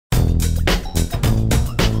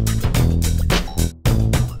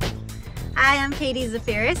Hi, I'm Katie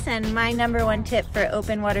Zafiris, and my #1 tip for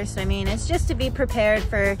open water swimming is just to be prepared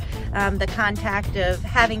for the contact of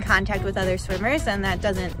having contact with other swimmers, and that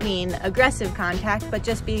doesn't mean aggressive contact, but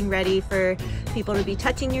just being ready for people to be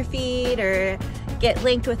touching your feet or get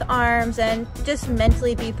linked with arms, and just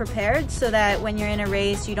mentally be prepared so that when you're in a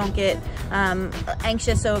race you don't get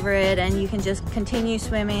anxious over it, and you can just continue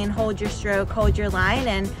swimming, hold your stroke, hold your line,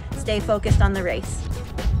 and stay focused on the race.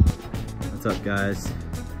 What's up, guys?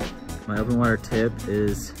 My open water tip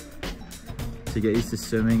is to get used to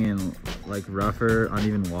swimming in like rougher,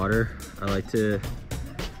 uneven water. I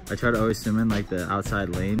try to always swim in like the outside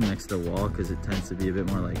lane next to the wall because it tends to be a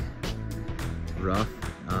bit more like rough,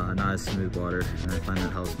 not as smooth water, and I find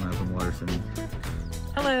that helps my open water swimming.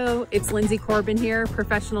 Hello, it's Lindsay Corbin here,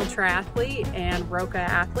 professional triathlete and ROKA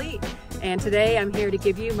athlete. And today I'm here to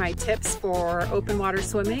give you my tips for open water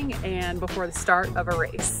swimming and before the start of a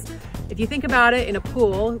race. If you think about it, in a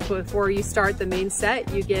pool, before you start the main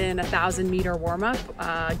set, you get in a 1,000-meter warm-up,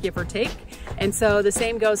 give or take. And so the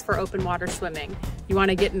same goes for open water swimming. You want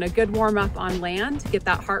to get in a good warm-up on land, get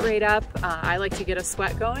that heart rate up. I like to get a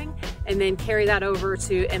sweat going, and then carry that over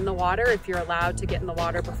to in the water if you're allowed to get in the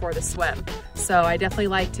water before the swim. So I definitely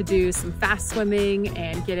like to do some fast swimming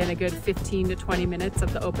and get in a good 15 to 20 minutes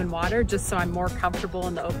of the open water, just so I'm more comfortable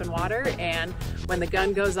in the open water. And when the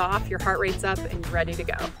gun goes off, your heart rate's up and you're ready to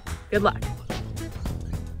go. Good luck.